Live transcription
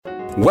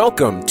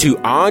Welcome to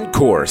On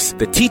Course,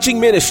 the teaching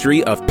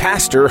ministry of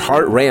Pastor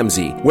Hart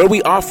Ramsey, where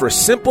we offer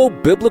simple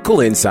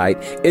biblical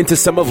insight into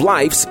some of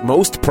life's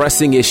most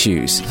pressing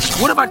issues.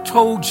 What if I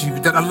told you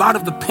that a lot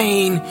of the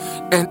pain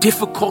and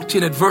difficulty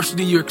and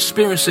adversity you're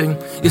experiencing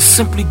is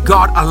simply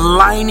God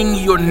aligning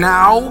your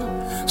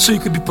now so you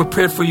could be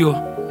prepared for your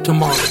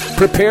tomorrow?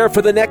 Prepare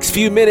for the next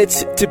few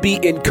minutes to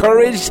be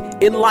encouraged,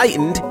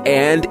 enlightened,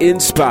 and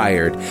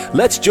inspired.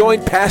 Let's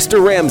join Pastor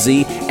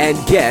Ramsey and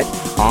get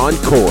on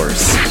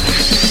course.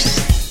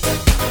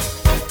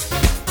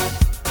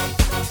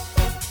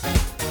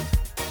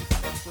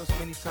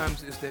 Many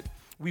times is that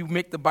we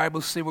make the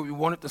Bible say what we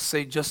want it to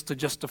say just to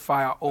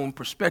justify our own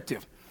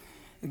perspective.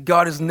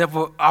 God is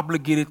never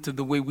obligated to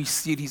the way we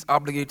see it. He's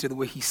obligated to the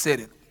way he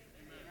said it.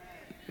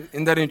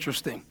 Isn't that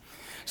interesting?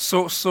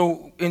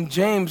 So in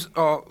James,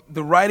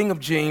 the writing of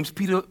James,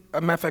 Peter,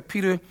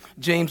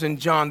 James, and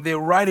John, their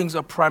writings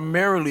are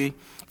primarily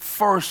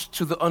first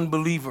to the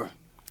unbeliever.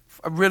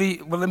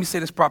 Let me say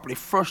this properly.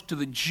 First to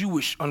the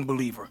Jewish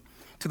unbeliever,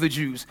 to the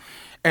Jews.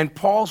 And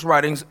Paul's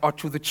writings are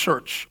to the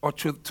church, or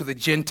to the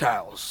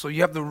Gentiles. So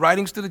you have the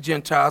writings to the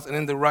Gentiles and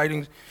then the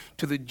writings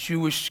to the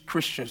Jewish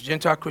Christians,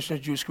 Gentile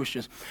Christians, Jewish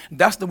Christians.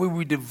 That's the way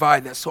we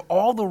divide that. So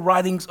all the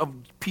writings of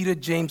Peter,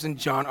 James, and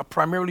John are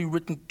primarily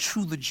written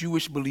to the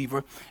Jewish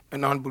believer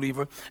and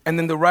unbeliever. And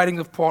then the writings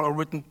of Paul are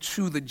written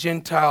to the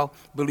Gentile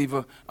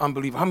believer,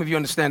 unbeliever. How many of you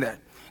understand that?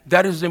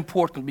 That is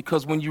important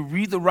because when you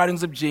read the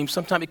writings of James,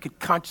 sometimes it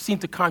could seem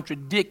to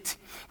contradict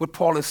what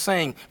Paul is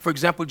saying. For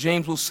example,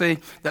 James will say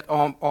that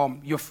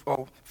your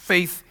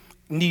faith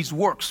needs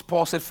works.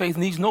 Paul said faith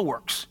needs no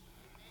works.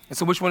 And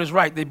so which one is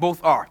right? They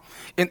both are.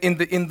 In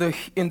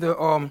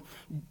the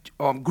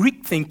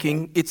Greek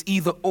thinking, it's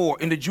either or.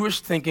 In the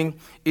Jewish thinking,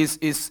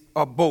 is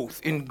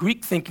both. In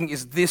Greek thinking,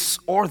 is this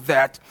or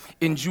that.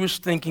 In Jewish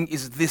thinking,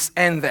 is this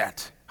and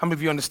that. How many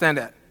of you understand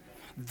that?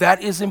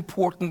 That is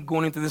important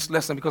going into this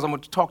lesson because I'm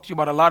going to talk to you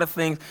about a lot of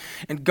things.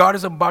 And God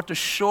is about to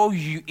show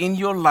you in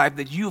your life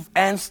that you've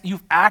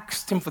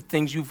asked him for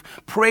things, you've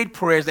prayed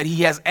prayers that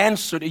he has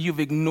answered, and you've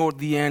ignored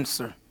the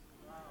answer.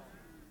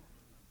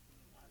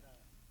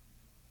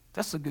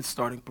 That's a good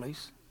starting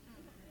place.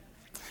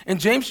 In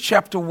James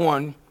chapter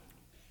 1,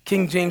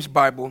 King James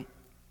Bible,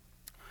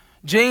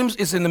 James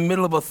is in the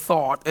middle of a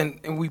thought,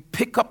 and we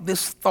pick up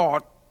this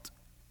thought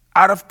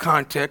out of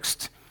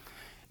context.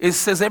 It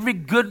says, every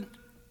good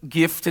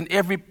gift and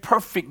every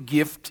perfect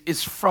gift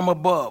is from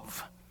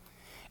above,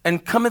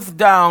 and cometh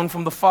down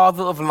from the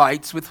Father of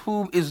lights, with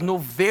whom is no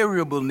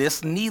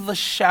variableness, neither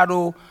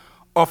shadow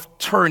of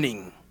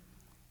turning.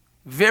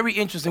 Very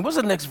interesting. What's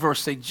the next verse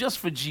say? Just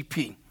for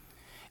GP.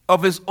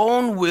 Of his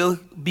own will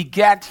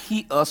begat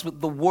he us with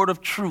the word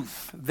of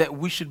truth, that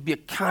we should be a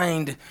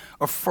kind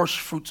of first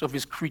fruits of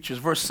his creatures.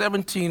 Verse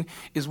 17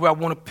 is where I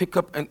want to pick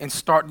up and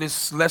start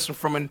this lesson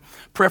from, and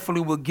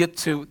prayerfully we'll get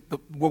to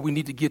what we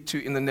need to get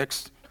to in the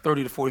next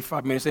 30 to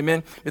 45 minutes.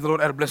 Amen. May the Lord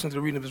add a blessing to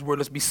the reading of his word.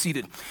 Let's be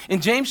seated. In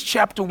James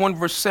chapter 1,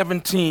 verse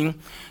 17,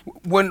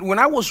 when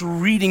I was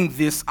reading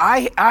this,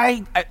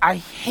 I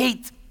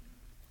hate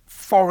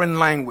foreign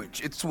language.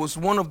 It was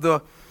one of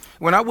the,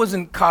 when I was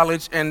in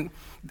college and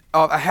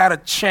I had a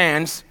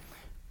chance,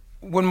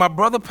 when my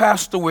brother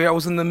passed away, I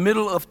was in the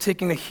middle of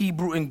taking a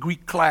Hebrew and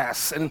Greek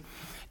class, and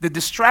the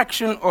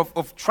distraction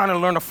of trying to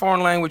learn a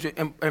foreign language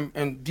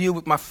and deal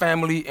with my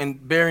family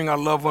and burying our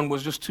loved one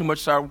was just too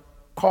much. So I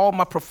called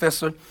my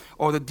professor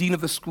or the dean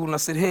of the school, and I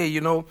said, hey,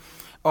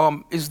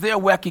 is there a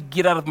way I could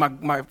get out of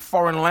my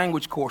foreign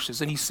language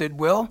courses? And he said,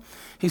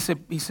 he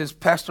says,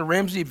 Pastor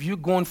Ramsey, if you're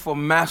going for a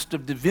Master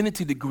of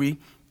Divinity degree,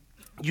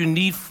 you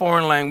need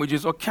foreign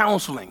languages or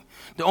counseling.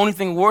 The only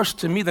thing worse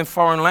to me than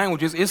foreign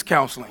languages is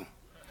counseling.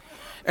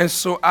 And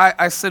so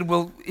I said,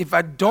 well, if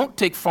I don't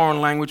take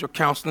foreign language or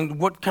counseling,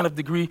 what kind of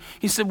degree?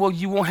 He said, well,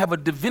 you won't have a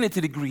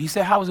divinity degree. He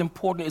said, how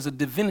important is a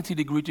divinity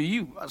degree to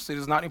you? I said,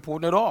 it's not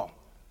important at all.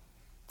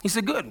 He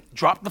said, good,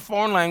 drop the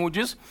foreign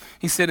languages.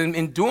 He said,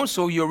 in doing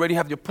so, you already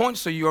have your points,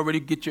 so you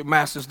already get your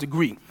master's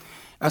degree.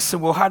 I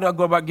said, well, how do I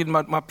go about getting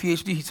my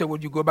PhD? He said, well,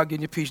 you go about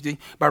getting your PhD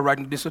by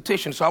writing a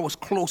dissertation. So I was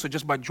closer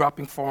just by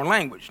dropping foreign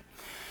language.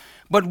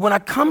 But when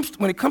it comes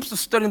to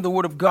studying the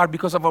Word of God,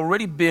 because I've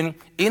already been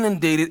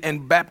inundated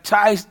and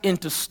baptized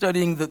into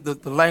studying the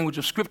language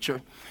of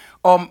Scripture,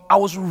 I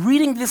was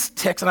reading this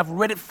text, and I've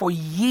read it for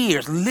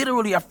years.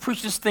 Literally, I've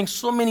preached this thing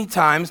so many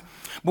times.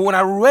 But when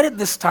I read it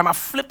this time, I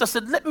flipped. I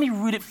said, let me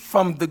read it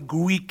from the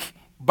Greek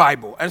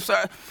Bible. And so,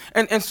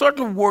 and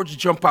certain words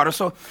jump out. And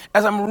so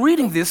as I'm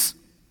reading this,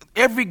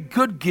 every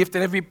good gift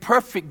and every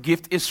perfect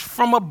gift is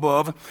from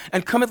above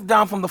and cometh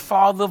down from the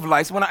Father of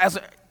lights. As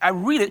I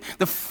read it,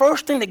 the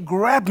first thing that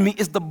grabbed me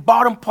is the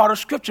bottom part of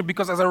Scripture,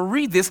 because as I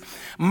read this,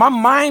 my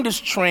mind is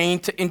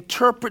trained to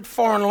interpret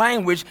foreign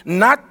language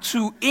not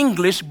to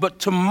English, but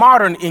to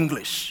modern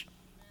English.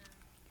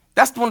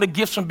 That's one of the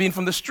gifts from being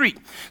from the street.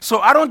 So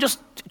I don't just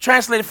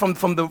translate it from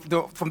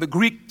the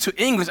Greek to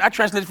English. I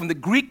translate it from the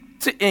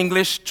Greek to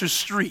English to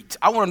street.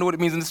 I want to know what it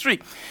means in the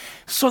street.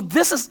 So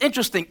this is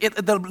interesting.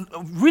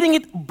 Reading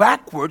it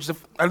backwards,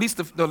 at least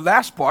the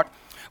last part,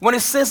 When it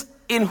says,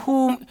 in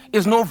whom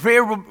is no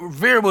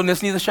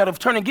variableness, neither shadow of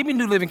turning. Give me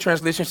New Living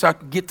Translation so I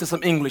can get to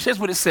some English. Here's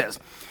what it says.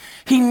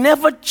 He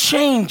never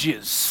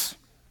changes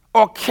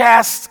or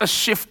casts a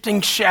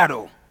shifting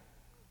shadow.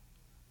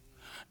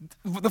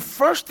 The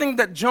first thing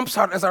that jumps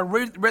out as I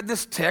read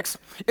this text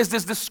is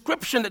this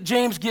description that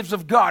James gives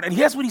of God. And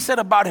here's what he said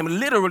about him.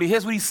 Literally,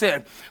 here's what he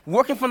said.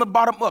 Working from the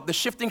bottom up, the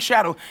shifting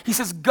shadow. He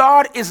says,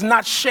 God is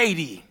not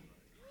shady.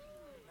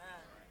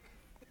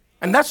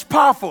 And that's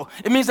powerful.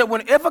 It means that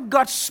whenever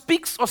God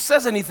speaks or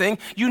says anything,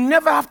 you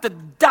never have to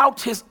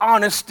doubt his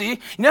honesty. You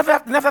never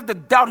have to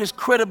doubt his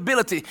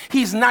credibility.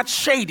 He's not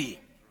shady.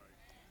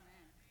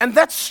 And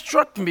that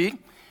struck me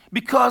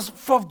because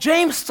for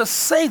James to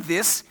say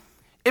this,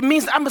 it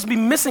means I must be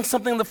missing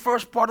something in the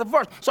first part of the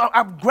verse. So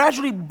I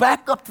gradually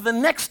back up to the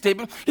next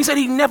statement. He said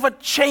he never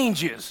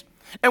changes.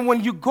 And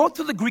when you go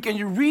through the Greek and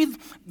you read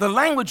the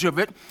language of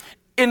it,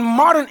 in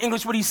modern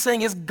English, what he's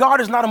saying is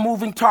God is not a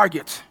moving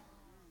target.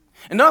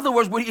 In other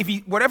words,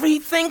 whatever he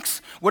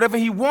thinks, whatever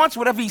he wants,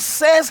 whatever he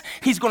says,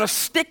 he's going to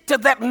stick to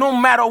that no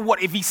matter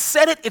what. If he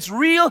said it, it's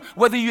real,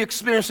 whether you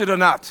experience it or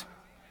not.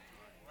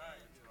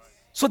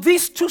 So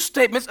these two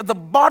statements at the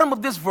bottom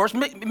of this verse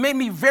made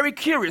me very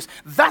curious.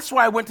 That's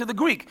why I went to the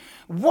Greek.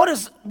 What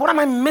am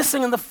I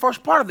missing in the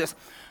first part of this?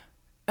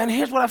 And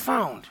here's what I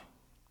found.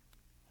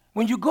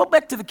 When you go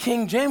back to the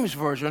King James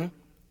Version,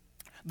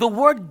 the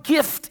word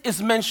gift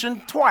is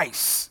mentioned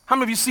twice. How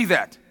many of you see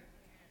that?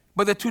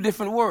 But they're two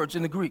different words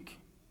in the Greek.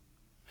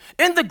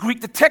 In the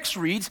Greek, the text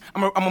reads,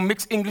 I'm going to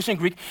mix English and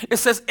Greek. It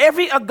says,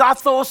 every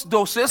agathos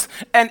dosis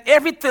and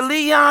every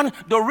teleon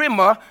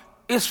dorima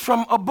is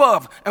from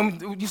above.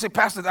 And you say,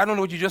 Pastor, I don't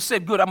know what you just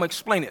said. Good, I'm going to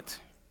explain it.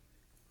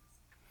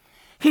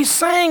 He's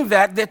saying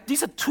that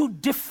these are two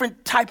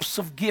different types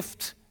of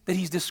gift that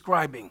he's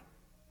describing.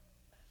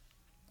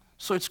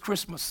 So it's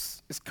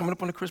Christmas. It's coming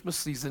up on the Christmas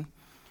season.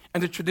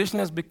 And the tradition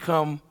has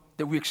become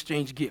that we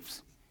exchange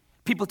gifts.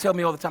 People tell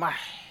me all the time, I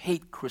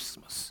hate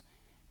Christmas.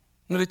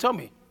 You know, they tell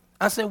me.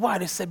 I say, why?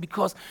 They said,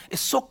 because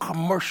it's so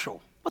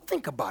commercial. But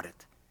think about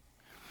it.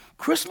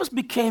 Christmas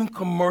became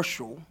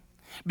commercial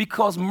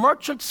because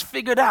merchants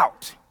figured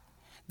out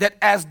that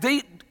as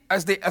they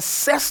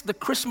assessed the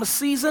Christmas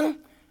season,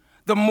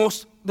 the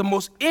most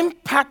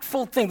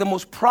impactful thing, the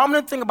most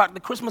prominent thing about the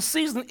Christmas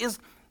season is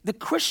the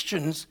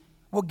Christians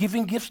were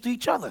giving gifts to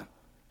each other.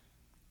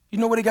 You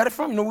know where they got it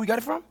from? You know where we got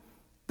it from?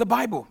 The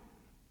Bible.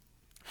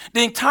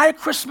 The entire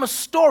Christmas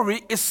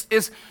story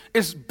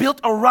is built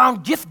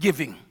around gift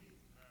giving.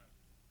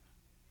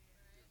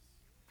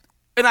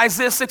 In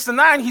Isaiah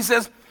 6:9, he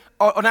says,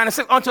 or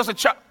 9:6, unto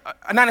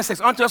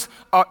us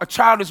a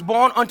child is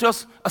born, unto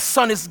us a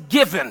son is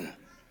given.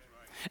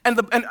 And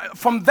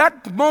from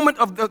that moment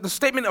of the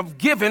statement of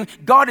given,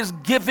 God is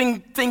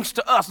giving things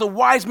to us. The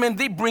wise men,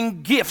 they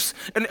bring gifts.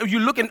 And you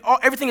look and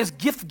everything is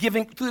gift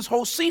giving through this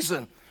whole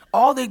season.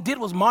 All they did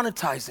was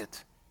monetize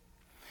it.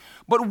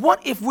 But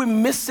what if we're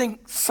missing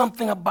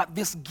something about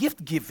this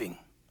gift giving?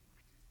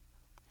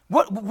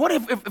 What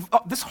if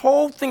this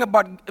whole thing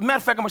about, as a matter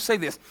of fact, I'm going to say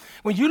this.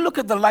 When you look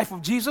at the life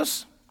of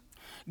Jesus,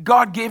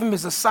 God gave him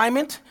his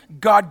assignment.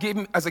 God gave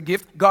him as a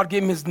gift. God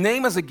gave him his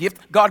name as a gift.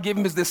 God gave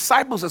him his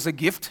disciples as a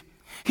gift.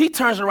 He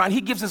turns around.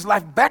 He gives his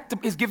life back to,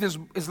 he gives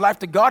his life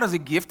to God as a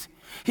gift.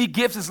 He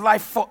gives his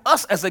life for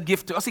us as a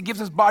gift to us. He gives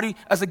his body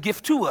as a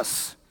gift to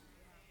us.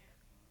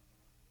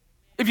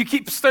 If you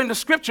keep studying the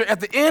scripture, at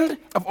the end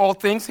of all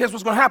things, here's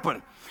what's going to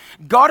happen.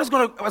 God is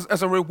going to,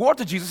 as a reward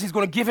to Jesus, he's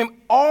going to give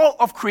him all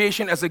of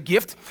creation as a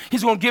gift.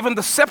 He's going to give him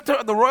the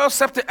scepter, the royal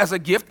scepter as a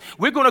gift.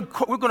 We're going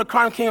to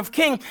crown him King of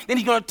Kings. Then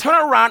he's going to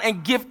turn around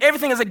and give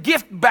everything as a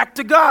gift back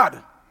to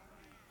God.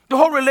 The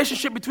whole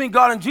relationship between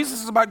God and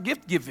Jesus is about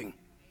gift giving.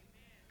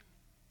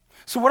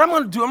 So what I'm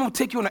going to do, I'm going to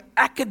take you on an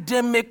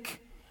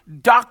academic,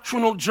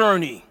 doctrinal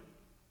journey.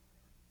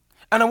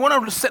 And I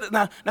want to set it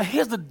now. Now,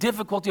 here's the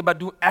difficulty about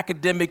doing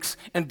academics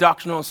and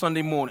doctrine on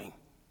Sunday morning.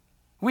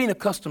 We ain't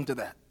accustomed to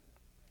that.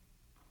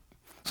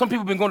 Some people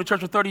have been going to church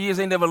for 30 years,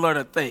 they never learned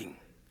a thing.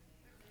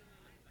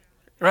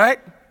 Right?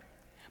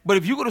 But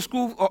if you go to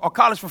school or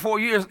college for 4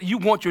 years, you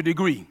want your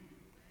degree.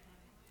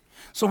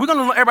 So we're going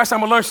to learn, everybody's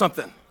going to learn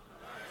something.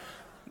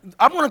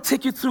 I'm going to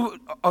take you through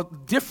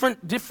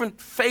different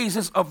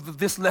phases of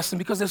this lesson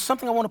because there's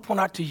something I want to point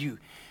out to you.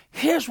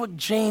 Here's what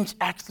James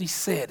actually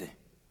said.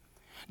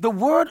 The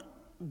word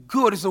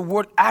good is the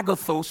word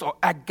agathos or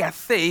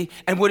agathe,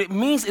 and what it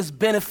means is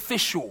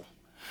beneficial.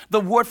 The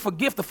word for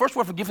gift, the first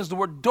word for gift is the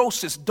word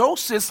dosis.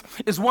 Dosis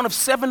is one of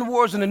 7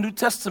 words in the New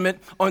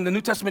Testament, or in the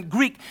New Testament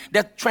Greek,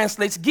 that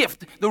translates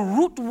gift. The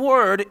root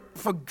word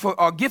for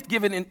gift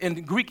given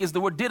in Greek is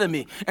the word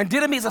didomi. And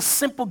didomi is a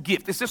simple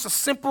gift. It's just a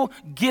simple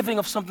giving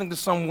of something to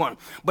someone.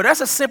 But that's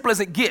as simple as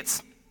it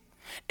gets.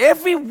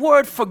 Every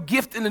word for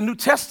gift in the New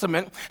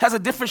Testament has a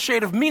different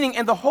shade of meaning,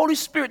 and the Holy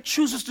Spirit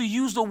chooses to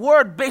use the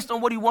word based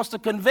on what he wants to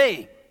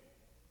convey.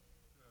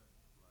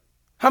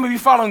 How many of you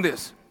following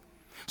this?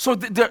 So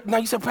now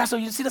you say, Pastor,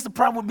 you see that's the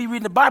problem with me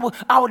reading the Bible.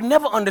 I would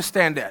never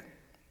understand that.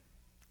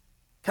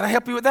 Can I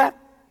help you with that?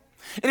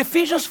 In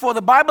Ephesians 4,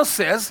 the Bible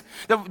says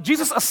that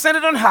Jesus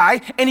ascended on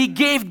high and he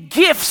gave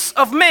gifts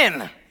of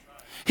men.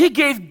 He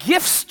gave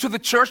gifts to the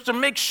church to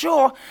make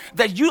sure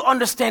that you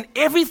understand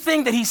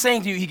everything that he's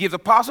saying to you. He gives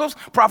apostles,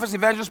 prophets,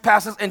 evangelists,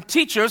 pastors, and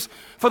teachers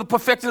for the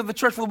perfecting of the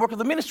church, for the work of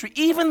the ministry.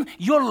 Even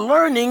your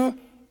learning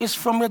is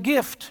from a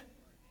gift.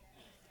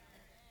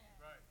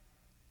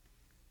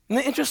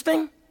 Isn't that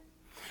interesting?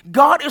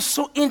 God is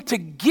so into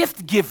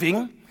gift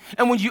giving,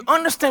 and when you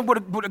understand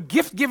what a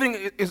gift giving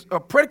is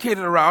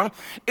predicated around,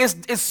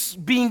 is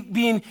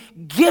being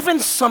given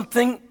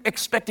something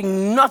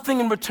expecting nothing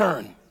in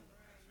return.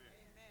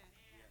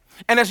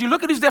 And as you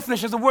look at these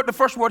definitions, the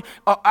first word,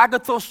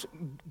 agathos,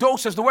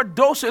 doses, the word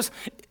doses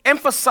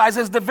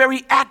emphasizes the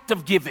very act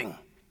of giving.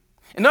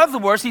 In other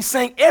words, he's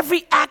saying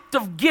every act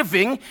of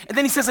giving, and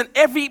then he says in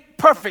every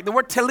perfect. The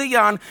word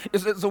teleon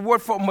is a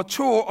word for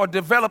mature or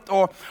developed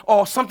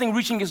or something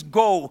reaching its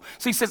goal.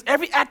 So he says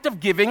every act of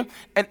giving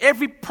and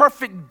every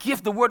perfect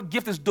gift, the word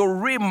gift is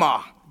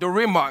dorema,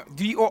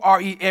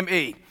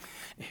 D-O-R-E-M-A.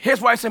 Here's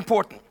why it's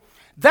important.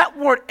 That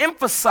word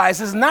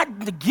emphasizes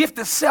not the gift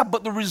itself,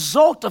 but the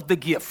result of the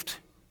gift.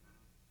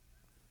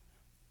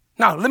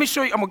 Now, let me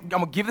show you. I'm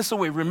going to give this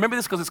away. Remember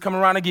this because it's coming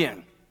around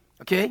again.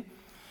 Okay?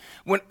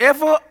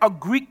 Whenever a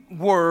Greek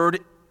word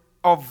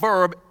or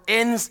verb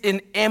ends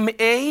in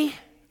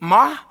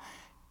ma,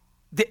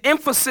 the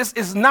emphasis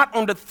is not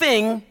on the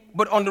thing,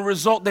 but on the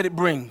result that it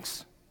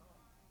brings.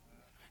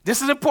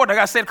 This is important. I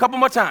got to say it a couple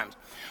more times.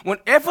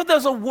 Whenever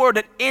there's a word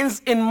that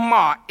ends in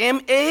ma,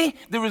 M-A,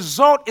 the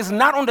result is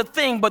not on the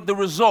thing, but the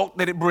result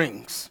that it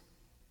brings.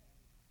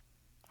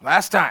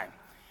 Last time.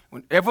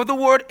 Whenever the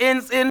word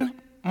ends in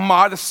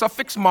ma, the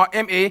suffix ma,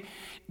 M-A,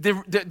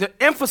 the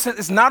emphasis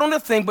is not on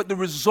the thing, but the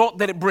result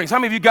that it brings. How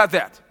many of you got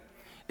that?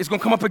 It's going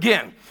to come up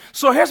again.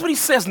 So here's what he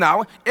says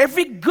now.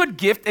 Every good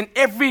gift and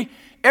every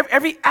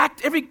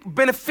act, every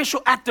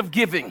beneficial act of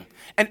giving,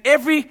 and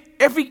every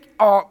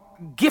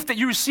gift that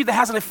you receive that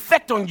has an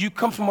effect on you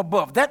comes from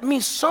above. That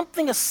means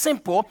something as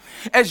simple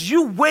as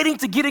you waiting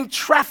to get in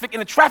traffic, in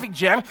a traffic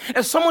jam,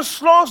 and someone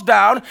slows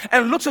down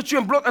and looks at you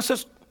and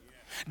says,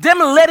 them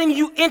letting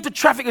you into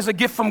traffic is a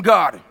gift from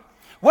God.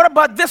 What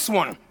about this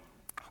one?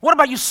 What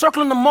about you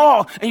circling the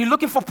mall and you're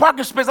looking for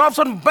parking space? All of a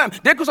sudden, bam,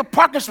 there goes a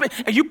parking space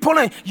and you pull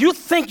in. You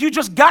think you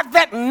just got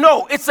that?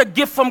 No, it's a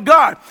gift from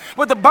God.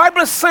 What the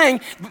Bible is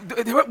saying,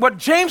 what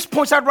James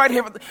points out right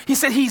here, he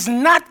said he's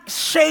not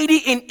shady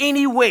in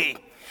any way.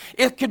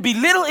 It could be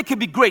little, it could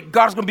be great.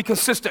 God's going to be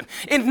consistent.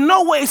 In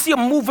no way is he a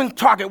moving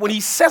target. When he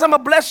says, I'm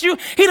going to bless you,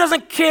 he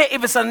doesn't care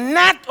if it's a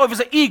gnat or if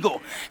it's an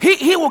eagle.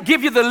 He will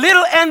give you the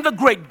little and the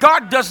great.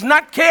 God does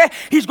not care.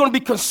 He's going to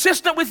be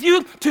consistent with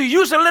you. To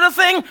use a little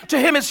thing, to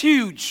him is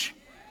huge.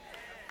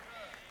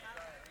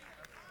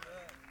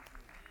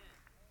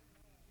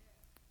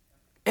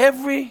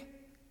 Every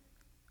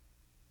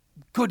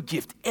good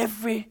gift,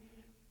 every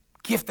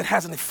gift that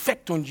has an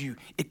effect on you,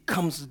 it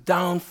comes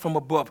down from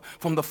above,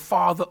 from the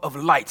Father of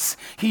lights.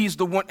 He's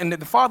the one, and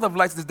the Father of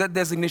lights, that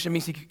designation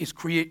means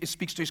it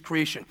speaks to his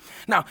creation.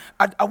 Now,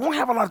 I won't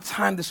have a lot of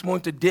time this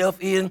morning to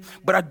delve in,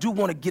 but I do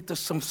want to get to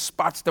some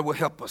spots that will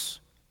help us.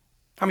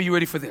 How many of you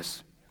ready for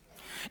this?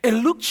 In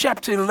Luke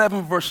chapter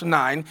 11, verse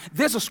 9,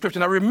 there's a scripture.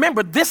 Now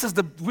remember, this is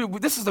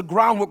the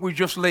groundwork we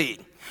just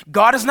laid.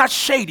 God is not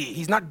shady.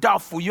 He's not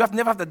doubtful. You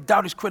never have to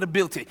doubt his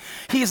credibility.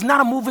 He is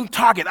not a moving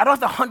target. I don't have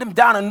to hunt him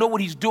down and know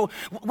what he's doing.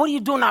 What are you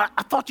doing now?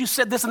 I thought you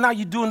said this and now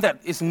you're doing that.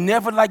 It's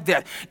never like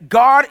that.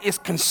 God is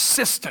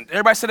consistent.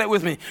 Everybody say that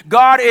with me.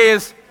 God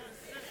is,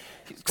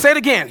 say it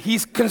again.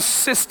 He's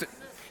consistent.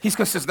 He's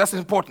consistent. That's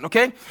important,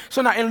 okay?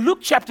 So now in Luke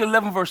chapter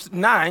 11, verse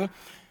 9,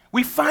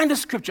 we find the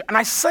scripture, and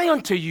I say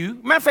unto you,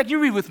 matter of fact, you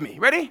read with me.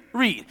 Ready?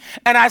 Read.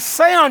 And I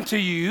say unto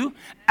you,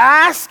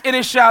 ask and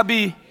it shall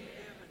be.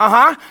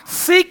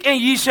 Seek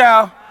and ye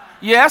shall.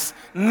 Yes.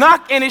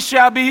 Knock and it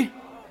shall be.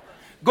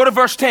 Go to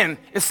verse 10.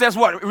 It says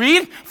what?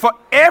 Read. For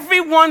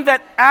everyone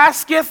that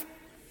asketh,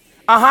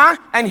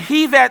 and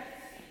he that,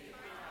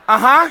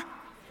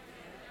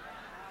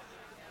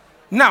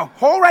 Now,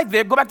 hold right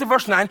there. Go back to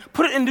verse 9.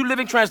 Put it in New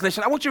Living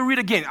Translation. I want you to read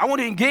again. I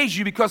want to engage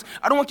you because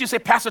I don't want you to say,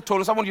 Pastor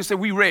told us. I want you to say,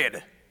 we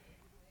read.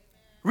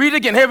 Read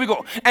again. Here we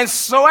go. And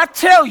so I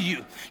tell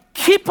you,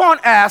 keep on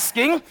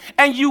asking,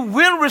 and you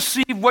will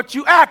receive what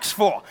you ask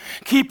for.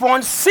 Keep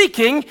on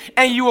seeking,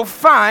 and you will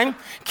find.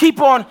 Keep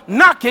on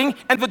knocking,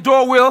 and the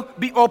door will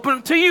be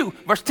open to you.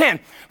 Verse 10.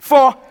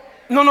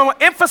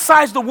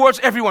 Emphasize the words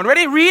everyone.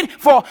 Ready? Read.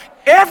 For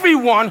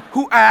everyone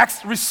who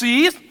asks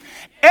receives.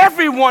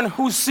 Everyone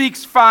who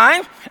seeks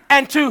finds.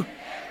 And to...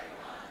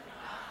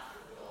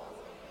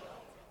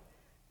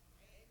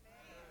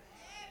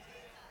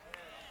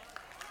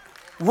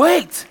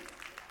 Wait,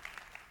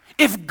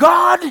 if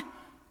God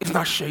is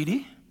not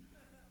shady,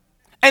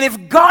 and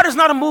if God is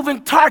not a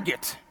moving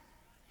target,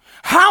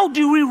 how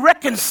do we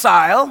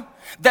reconcile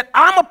that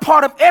I'm a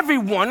part of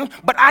everyone,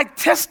 but I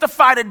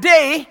testify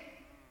today,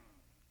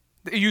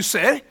 that you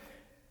said,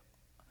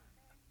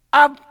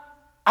 I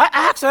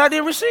asked and I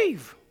didn't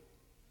receive.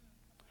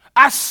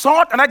 I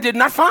sought and I did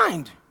not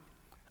find.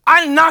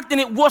 I knocked and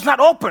it was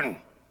not open.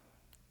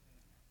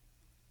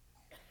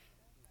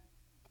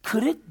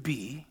 Could it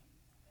be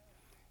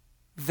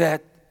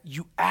that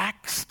you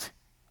asked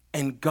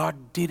and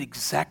God did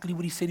exactly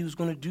what he said he was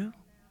going to do?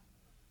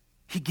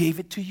 He gave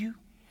it to you?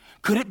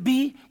 Could it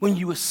be when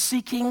you were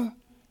seeking,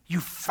 you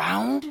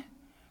found?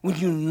 When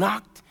you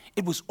knocked,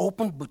 it was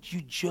open, but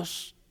you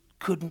just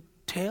couldn't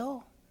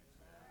tell?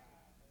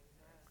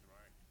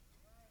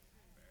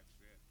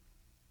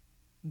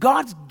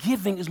 God's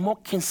giving is more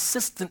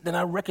consistent than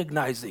our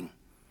recognizing.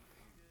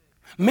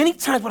 Many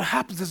times what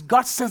happens is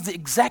God sends the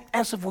exact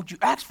answer for what you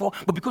asked for,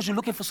 but because you're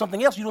looking for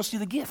something else, you don't see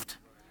the gift.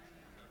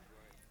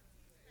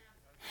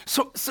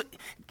 So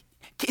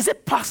is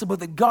it possible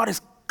that God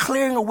is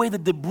clearing away the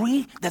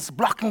debris that's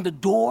blocking the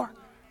door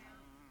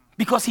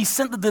because he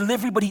sent the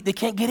delivery, but they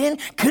can't get in?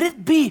 Could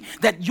it be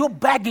that your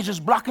baggage is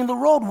blocking the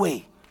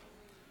roadway?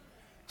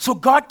 So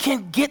God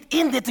can't get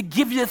in there to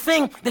give you the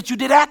thing that you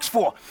did ask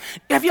for.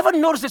 Have you ever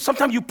noticed that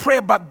sometimes you pray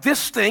about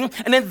this thing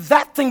and then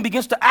that thing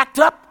begins to act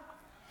up?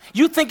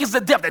 You think it's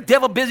the devil. The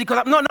devil busy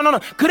because no.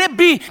 Could it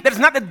be that it's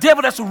not the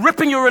devil that's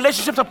ripping your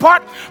relationships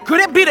apart? Could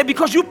it be that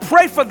because you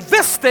prayed for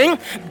this thing,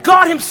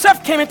 God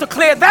himself came in to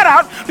clear that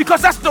out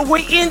because that's the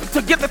way in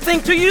to get the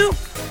thing to you?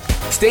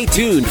 Stay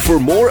tuned for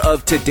more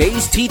of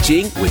today's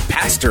teaching with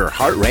Pastor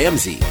Hart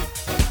Ramsey.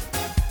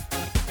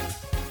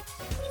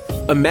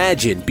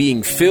 Imagine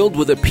being filled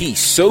with a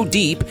peace so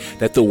deep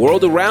that the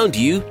world around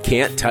you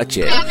can't touch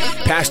it.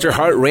 Pastor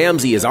Hart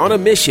Ramsey is on a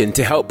mission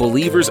to help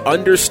believers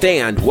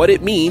understand what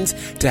it means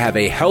to have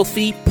a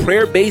healthy,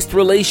 prayer-based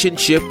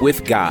relationship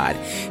with God.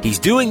 He's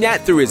doing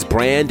that through his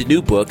brand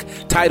new book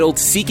titled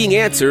Seeking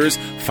Answers,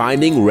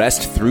 Finding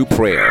Rest Through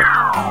Prayer.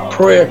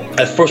 Prayer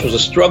at first was a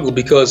struggle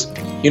because,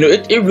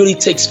 it really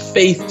takes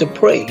faith to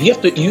pray. You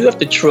have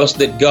to trust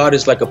that God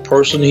is like a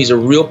person, he's a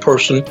real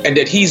person, and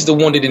that he's the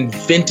one that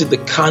invented the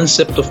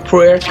concept of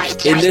prayer.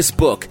 In this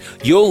book,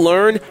 you'll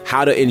learn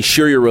how to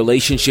ensure your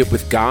relationship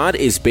with God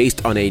is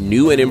based on a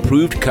new and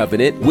improved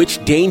covenant,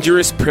 which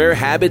dangerous prayer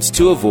habits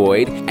to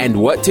avoid, and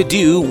what to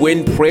do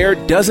when prayer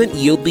doesn't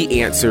yield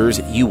the answers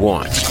you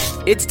want.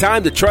 It's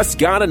time to trust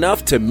God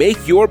enough to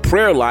make your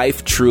prayer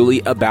life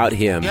truly about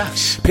him.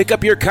 Yes. Pick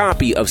up your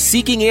copy of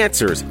Seeking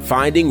Answers,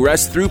 Finding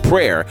Rest Through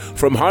Prayer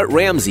from Hart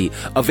Ramsey,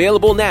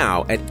 available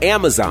now at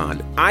Amazon,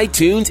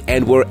 iTunes,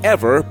 and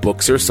wherever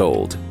books are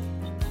sold.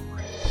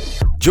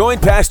 Join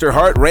Pastor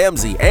Hart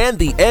Ramsey and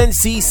the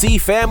NCC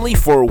family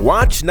for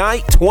Watch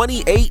Night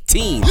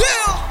 2018.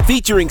 Yeah!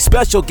 Featuring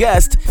special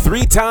guest,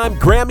 3-time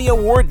Grammy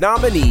Award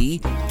nominee,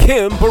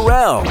 Kim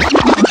Burrell.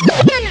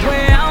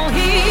 Well,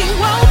 he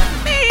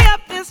woke me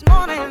up this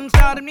morning,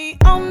 started me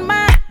on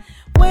my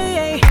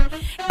way,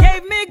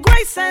 gave me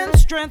grace and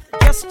strength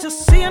just to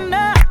see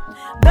another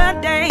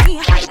day.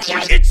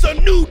 It's a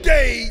new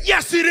day.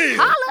 Yes, it is.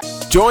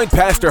 Holla. Join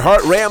Pastor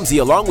Hart Ramsey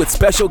along with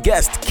special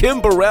guest Kim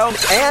Burrell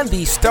and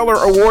the Stellar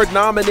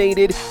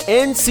Award-nominated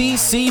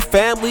NCC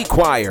Family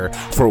Choir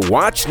for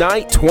Watch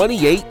Night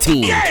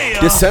 2018.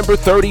 Yeah! December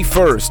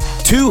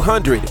 31st,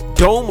 200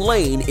 Dome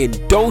Lane in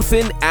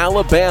Dothan,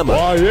 Alabama.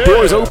 Oh, yeah.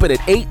 Doors open at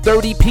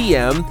 8:30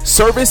 p.m.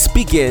 Service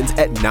begins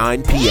at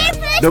 9 p.m.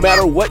 No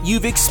matter what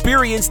you've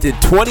experienced in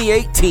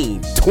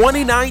 2018,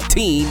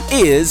 2019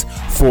 is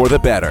for the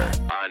better.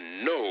 I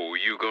know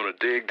you're gonna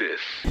dig this.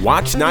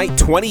 Watch Night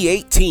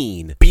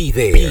 2018. Be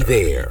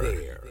there.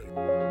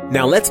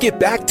 Now let's get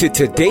back to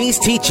today's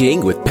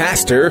teaching with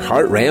Pastor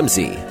Hart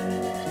Ramsey.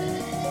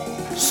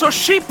 So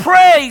she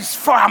prays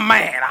for a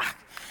man.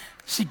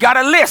 She got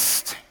a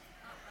list.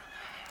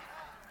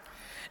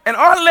 And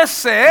our list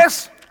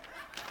says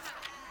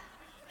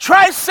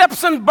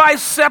triceps and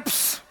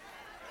biceps,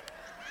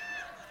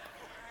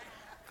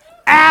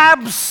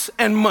 abs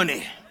and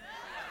money,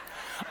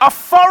 a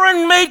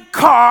foreign-made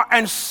car,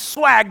 and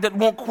swag that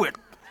won't quit.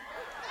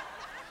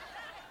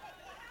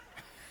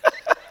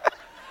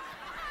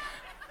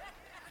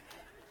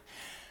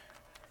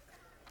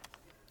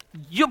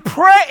 Your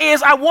prayer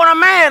is, I want a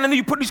man, and then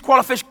you put these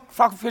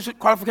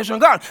qualifications on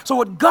God. So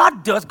what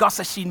God does, God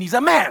says she needs a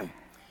man.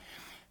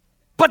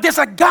 But there's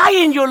a guy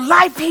in your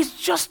life, he's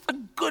just a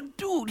good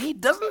dude. He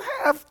doesn't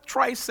have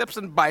triceps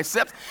and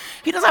biceps.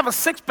 He doesn't have a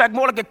six-pack,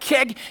 more like a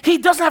keg. He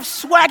doesn't have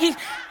swag.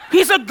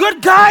 He's a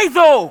good guy,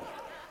 though.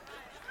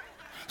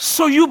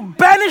 So you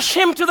banish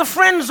him to the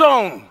friend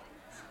zone.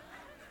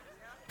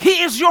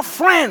 He is your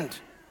friend.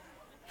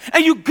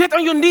 And you get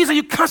on your knees and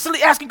you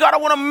constantly asking God, I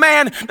want a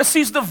man that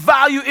sees the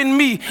value in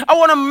me. I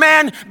want a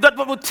man that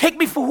will take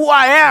me for who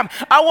I am.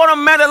 I want a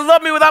man that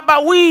loves me without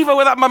my weave or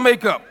without my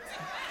makeup.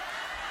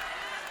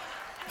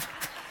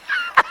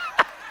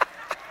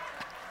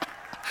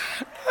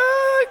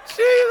 Oh,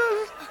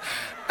 Jesus.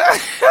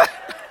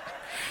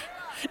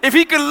 If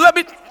he can love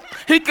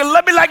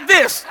me like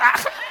this.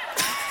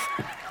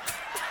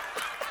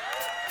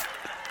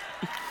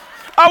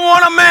 I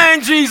want a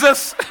man,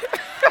 Jesus.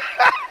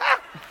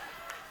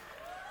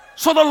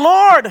 So the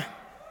Lord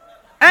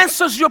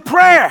answers your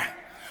prayer.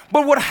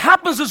 But what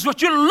happens is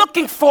what you're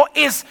looking for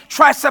is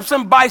triceps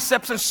and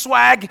biceps and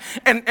swag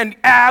and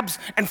abs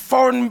and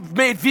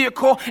foreign-made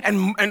vehicle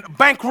and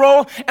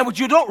bankroll. And what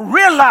you don't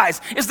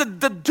realize is that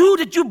the dude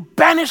that you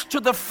banished to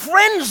the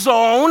friend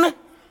zone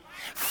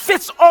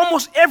fits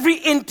almost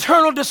every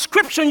internal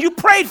description you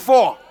prayed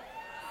for.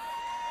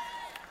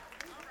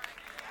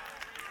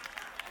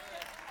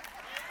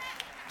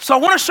 So I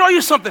want to show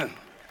you something.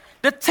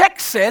 The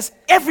text says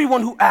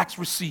everyone who asks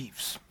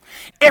receives.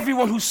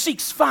 Everyone who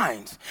seeks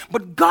finds.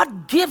 But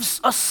God gives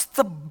us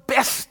the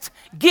best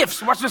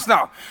gifts. Watch this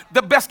now.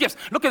 The best gifts.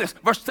 Look at this.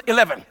 Verse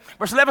 11.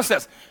 Verse 11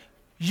 says,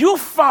 you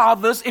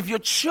fathers, if your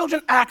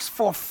children ask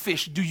for a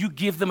fish, do you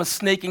give them a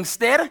snake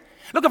instead?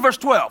 Look at verse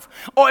 12.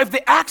 Or if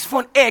they ask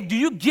for an egg, do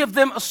you give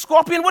them a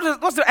scorpion?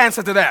 What's the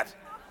answer to that?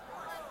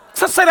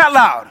 So say that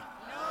loud.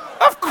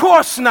 No. Of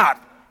course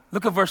not.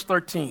 Look at verse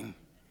 13.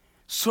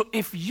 So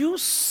if you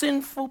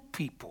sinful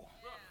people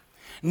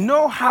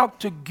know how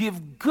to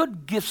give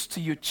good gifts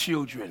to your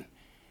children,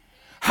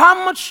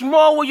 how much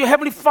more will your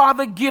Heavenly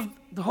Father give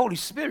the Holy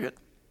Spirit?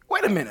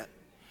 Wait a minute.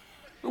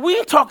 We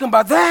ain't talking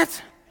about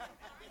that.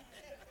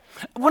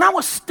 When I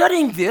was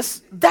studying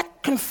this,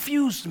 that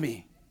confused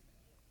me.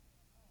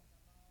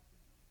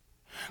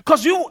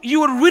 Because you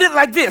would read it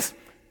like this.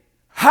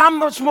 How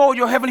much more will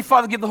your Heavenly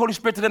Father give the Holy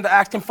Spirit to them that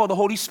ask Him for the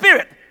Holy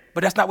Spirit?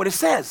 But that's not what it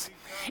says.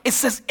 It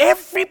says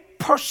every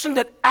person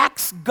that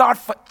asks God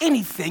for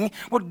anything,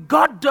 what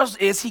God does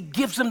is He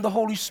gives them the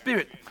Holy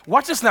Spirit.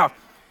 Watch this now.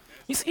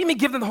 You see me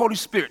give them the Holy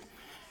Spirit.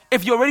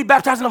 If you're already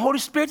baptized in the Holy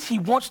Spirit, He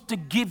wants to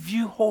give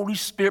you Holy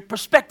Spirit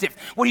perspective.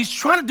 What He's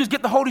trying to do is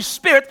get the Holy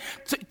Spirit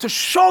to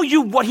show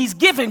you what He's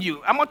given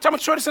you. I'm going to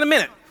show this in a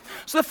minute.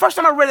 So the first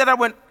time I read that, I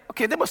went,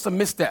 okay, they must have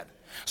missed that.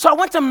 So I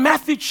went to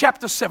Matthew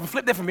chapter 7.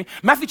 Flip that for me.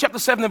 Matthew chapter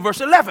 7 and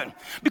verse 11.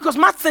 Because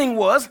my thing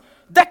was,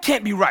 that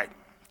can't be right.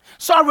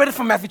 So I read it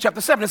from Matthew chapter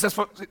 7. It says,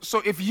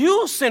 so if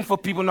you sinful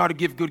people know how to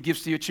give good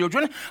gifts to your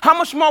children, how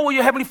much more will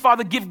your Heavenly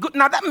Father give good?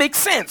 Now that makes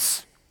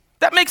sense.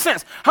 That makes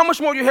sense. How much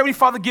more will your Heavenly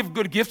Father give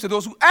good gifts to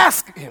those who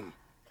ask Him?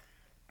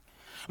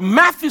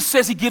 Matthew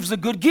says He gives a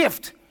good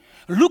gift.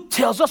 Luke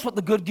tells us what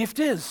the good gift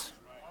is.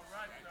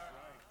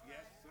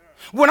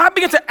 When I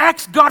begin to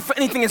ask God for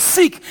anything and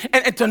seek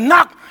and to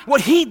knock, what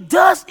He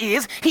does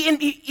is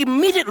He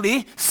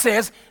immediately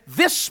says,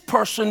 this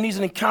person needs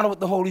an encounter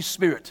with the Holy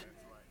Spirit.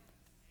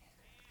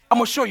 I'm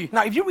going to show you.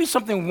 Now, if you read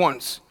something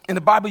once in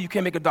the Bible, you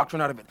can't make a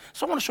doctrine out of it.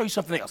 So I want to show you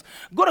something else.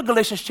 Go to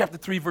Galatians chapter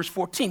 3, verse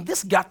 14.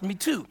 This got me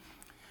too.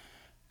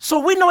 So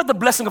we know what the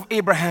blessing of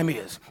Abraham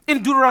is.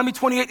 In Deuteronomy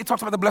 28, it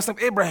talks about the blessing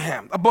of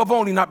Abraham. Above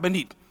only, not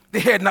beneath. The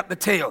head, not the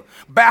tail.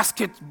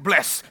 Basket,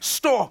 blessed.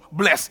 Store,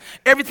 blessed.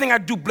 Everything I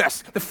do,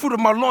 blessed. The fruit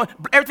of my loin,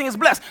 everything is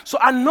blessed. So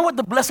I know what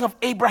the blessing of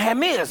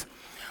Abraham is.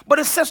 But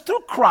it says through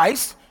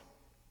Christ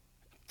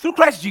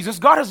Jesus,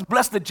 God has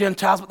blessed the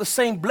Gentiles with the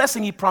same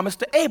blessing He promised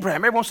to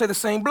Abraham. Everyone say the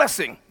same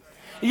blessing.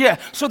 Yeah,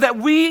 so that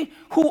we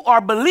who are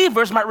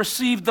believers might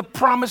receive the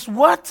promised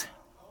what?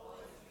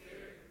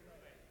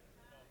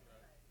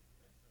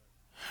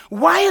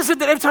 Why is it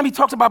that every time He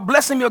talks about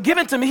blessing me or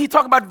giving to me, He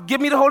talks about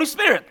give me the Holy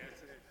Spirit?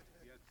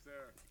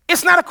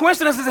 It's not a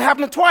coincidence that it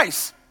happened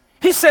twice.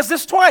 He says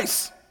this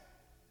twice.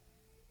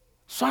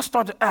 So I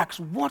start to ask,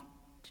 what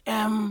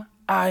am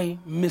I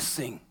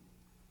missing?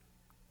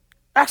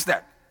 Ask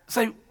that.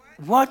 Say,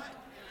 what?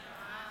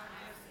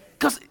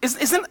 Because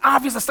isn't it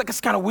obvious? It's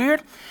kind of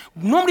weird.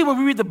 Normally when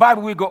we read the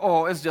Bible, we go,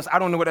 oh, it's just, I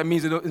don't know what that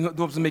means. It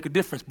doesn't make a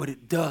difference. But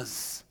it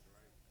does.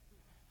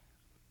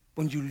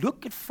 When you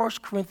look at 1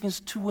 Corinthians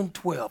 2 and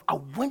 12, I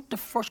went to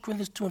 1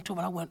 Corinthians 2 and 12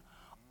 and I went,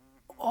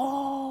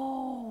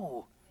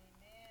 oh.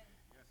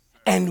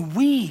 And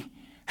we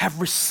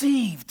have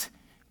received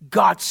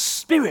God's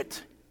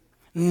Spirit,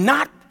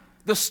 not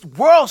the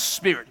world's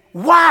spirit.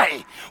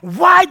 Why?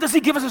 Why does He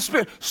give us a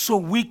spirit? So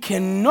we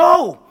can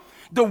know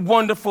the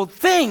wonderful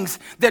things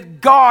that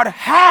God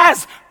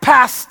has,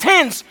 past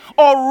tense,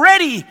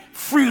 already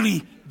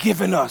freely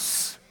given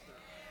us.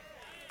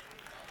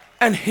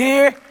 And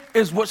here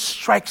is what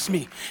strikes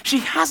me. She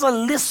has a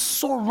list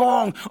so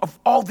long of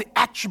all the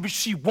attributes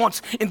she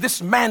wants in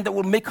this man that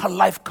will make her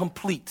life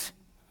complete.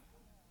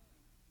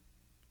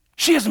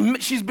 She's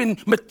been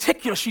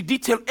meticulous. She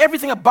detailed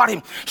everything about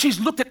him.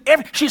 She's looked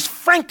at she's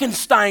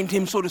Frankensteined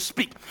him, so to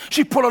speak.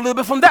 She pulled a little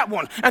bit from that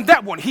one and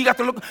that one. He got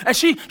to look, and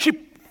she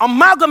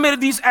amalgamated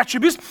these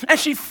attributes, and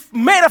she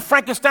made a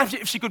Frankenstein.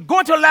 If she could go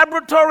into a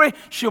laboratory,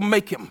 she'll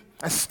make him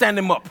and stand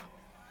him up.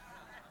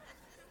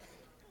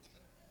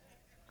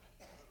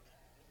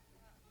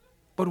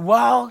 But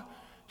while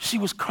she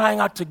was crying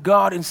out to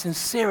God in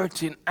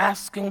sincerity and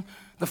asking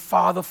the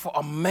Father for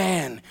a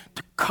man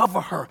to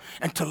cover her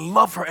and to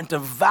love her and to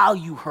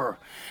value her,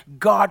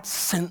 God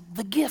sent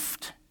the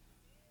gift.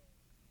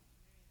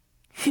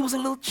 He was a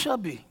little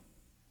chubby.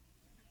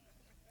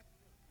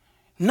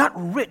 Not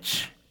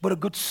rich, but a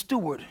good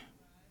steward.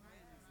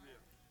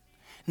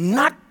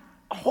 Not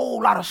a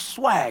whole lot of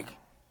swag,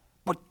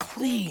 but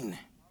clean.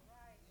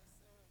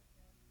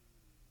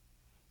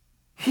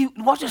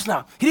 Watch this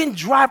now. He didn't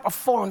drive a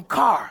foreign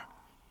car,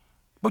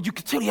 but you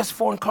could tell he has a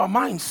foreign car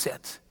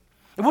mindset.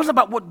 It wasn't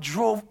about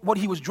what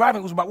he was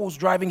driving, it was about what was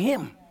driving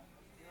him.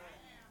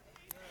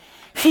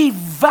 He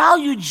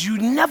valued you,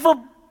 never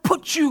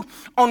put you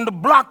on the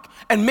block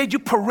and made you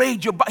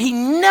parade your body. He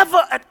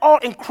never at all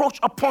encroached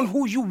upon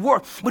who you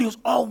were, but he was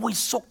always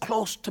so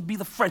close to be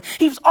the friend.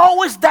 He was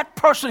always that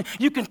person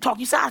you can talk.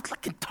 You say, I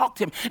can talk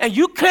to him. And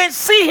you can't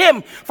see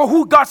him for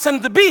who God sent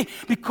him to be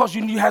because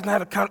you hasn't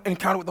had an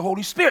encounter with the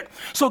Holy Spirit.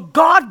 So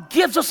God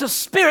gives us his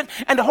Spirit,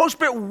 and the Holy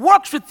Spirit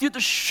works with you to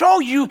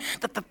show you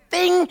that the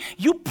thing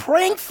you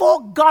praying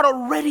for, God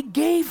already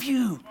gave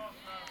you.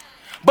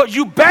 But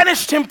you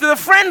banished him to the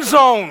friend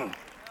zone.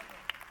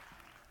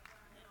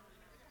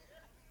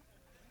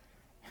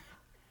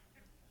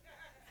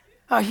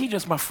 He's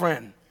just my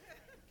friend.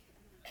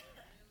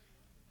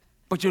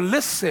 But your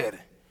list said,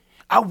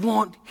 I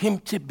want him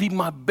to be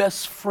my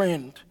best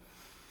friend.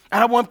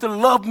 And I want him to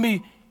love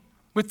me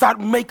without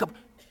makeup.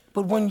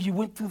 But when you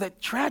went through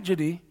that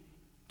tragedy,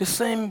 the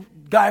same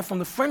guy from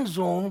the friend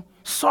zone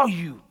saw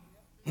you,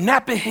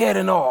 nappy head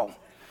and all.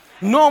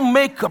 No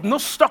makeup, no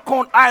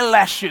stuck-on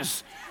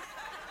eyelashes.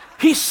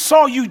 He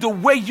saw you the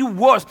way you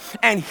was,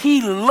 and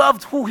he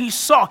loved who he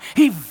saw.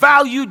 He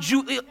valued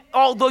you,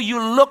 although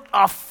you looked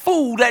a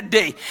fool that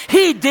day.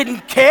 He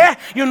didn't care.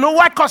 You know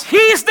why? Because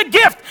he's the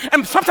gift.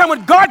 And sometimes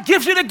when God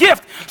gives you the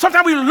gift,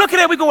 sometimes we look at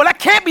it and we go, well, that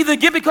can't be the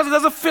gift because it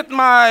doesn't fit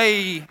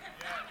my...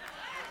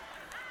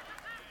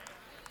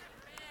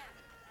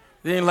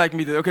 They ain't like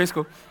me today. Okay, it's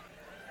cool.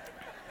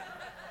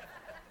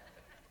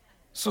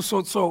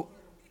 So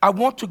I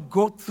want to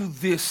go through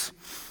this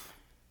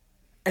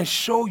and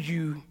show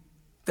you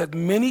that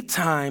many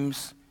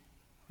times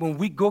when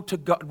we go to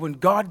God, when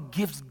God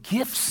gives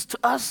gifts to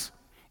us,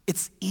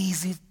 it's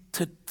easy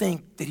to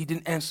think that he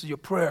didn't answer your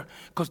prayer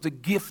because the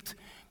gift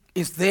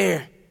is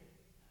there,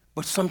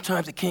 but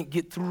sometimes it can't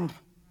get through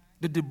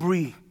the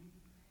debris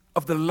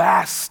of the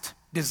last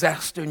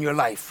disaster in your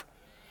life.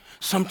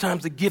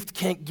 Sometimes the gift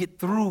can't get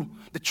through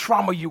the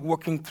trauma you're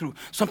working through.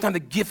 Sometimes the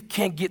gift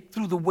can't get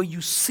through the way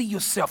you see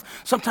yourself.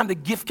 Sometimes the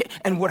gift can't,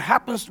 and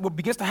what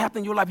begins to happen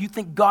in your life, you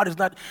think God is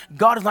not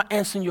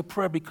answering your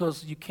prayer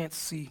because you can't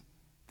see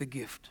the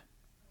gift.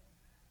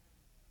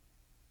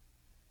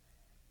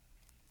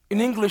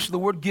 In English, the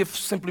word gift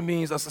simply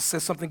means, as I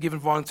said, something given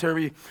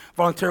voluntarily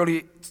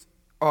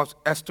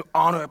as to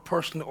honor a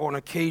person or an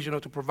occasion or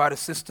to provide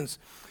assistance.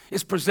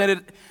 It's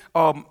presented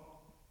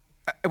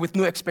with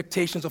no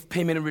expectations of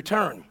payment in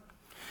return.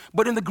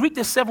 But in the Greek,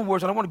 there's 7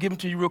 words, and I want to give them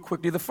to you real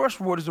quickly. The first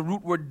word is the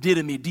root word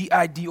didomi,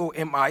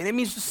 D-I-D-O-M-I. It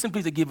means just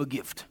simply to give a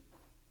gift.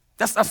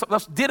 That's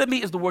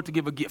didomi is the word to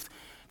give a gift.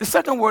 The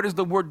second word is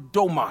the word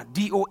doma,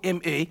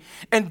 D-O-M-A.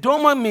 And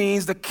doma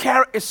means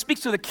it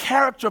speaks to the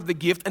character of the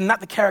gift and not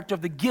the character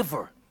of the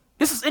giver.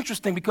 This is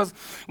interesting because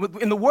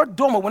in the word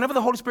doma, whenever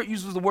the Holy Spirit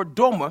uses the word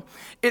doma,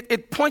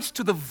 it points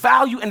to the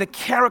value and the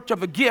character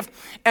of a gift.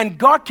 And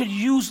God could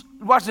use,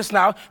 watch this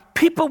now,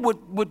 people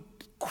with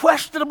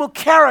questionable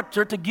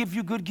character to give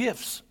you good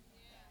gifts.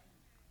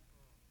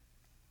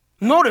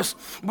 Notice,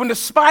 when the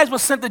spies were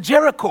sent to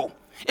Jericho,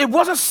 it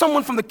wasn't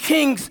someone from the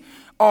king's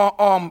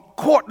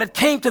court that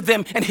came to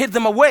them and hid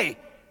them away.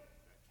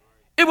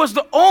 It was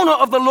the owner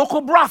of the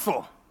local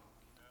brothel.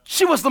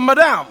 She was the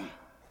madame.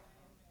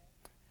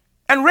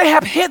 And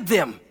Rahab hid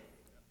them.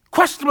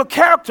 Questionable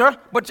character,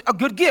 but a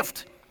good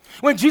gift.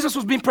 When Jesus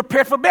was being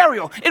prepared for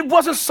burial, it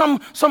wasn't some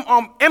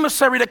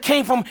emissary that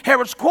came from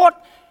Herod's court.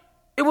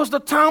 It was the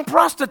town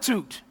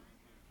prostitute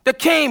that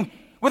came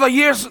with a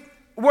year's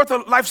worth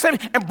of life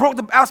savings and broke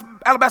the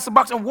alabaster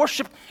box and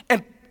worshiped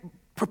and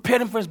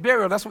prepared him for his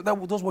burial.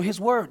 Those were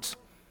his words.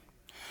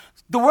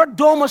 The word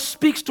doma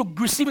speaks to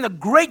receiving a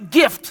great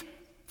gift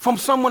from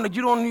someone that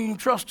you don't even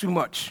trust too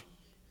much.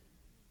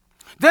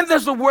 Then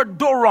there's the word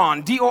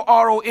doron,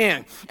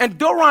 D-O-R-O-N. And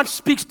doron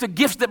speaks to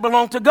gifts that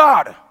belong to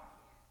God.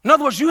 In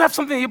other words, you have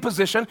something in your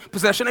possession,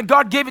 and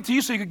God gave it to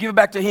you so you could give it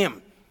back to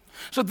him.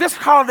 So this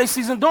holiday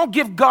season, don't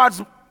give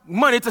God's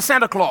money to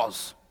Santa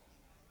Claus.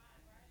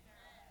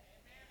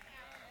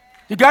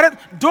 You got it?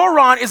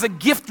 Doron is a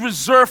gift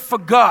reserved for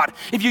God.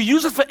 If you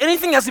use it for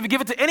anything else, if you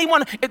give it to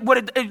anyone,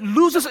 it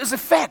loses its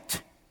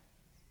effect.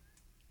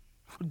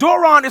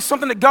 Doron is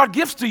something that God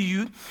gives to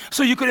you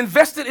so you can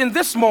invest it in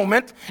this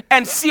moment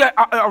and see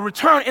a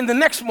return in the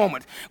next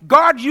moment.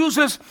 God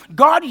uses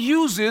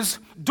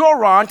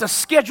Doron to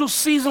schedule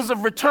seasons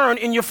of return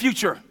in your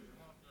future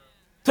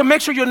to make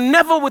sure you're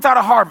never without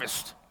a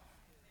harvest.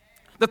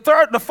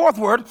 The fourth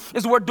word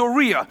is the word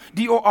dorea,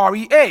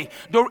 D-O-R-E-A.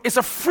 It's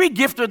a free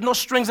gift with no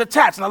strings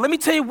attached. Now, let me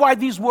tell you why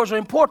these words are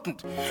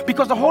important.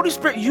 Because the Holy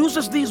Spirit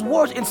uses these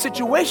words in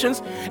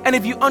situations, and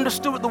if you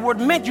understood what the word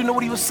meant, you know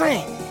what he was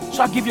saying.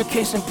 So I'll give you a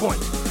case in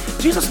point.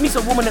 Jesus meets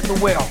a woman at the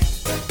well.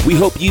 We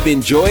hope you've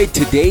enjoyed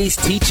today's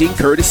teaching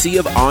courtesy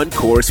of On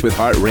Course with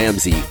Hart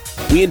Ramsey.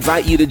 We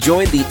invite you to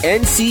join the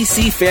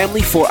NCC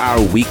family for our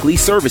weekly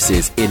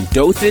services in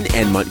Dothan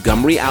and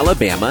Montgomery,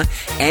 Alabama,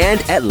 and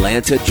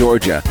Atlanta,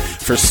 Georgia.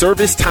 For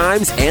service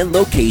times and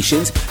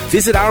locations,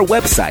 visit our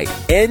website,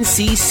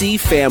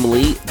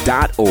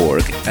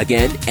 nccfamily.org.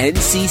 Again,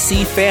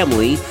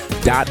 nccfamily.org.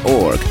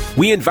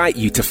 We invite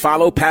you to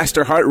follow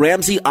Pastor Hart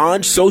Ramsey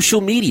on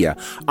social media,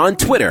 on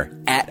Twitter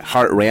at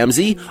Hart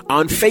Ramsey,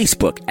 on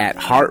Facebook at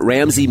Hart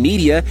Ramsey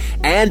Media,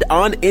 and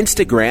on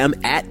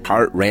Instagram at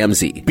Hart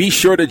Ramsey. Be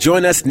sure to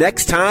join us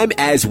next time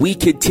as we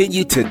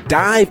continue to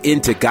dive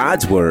into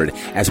God's Word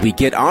as we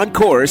get on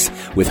course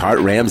with Hart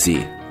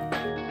Ramsey.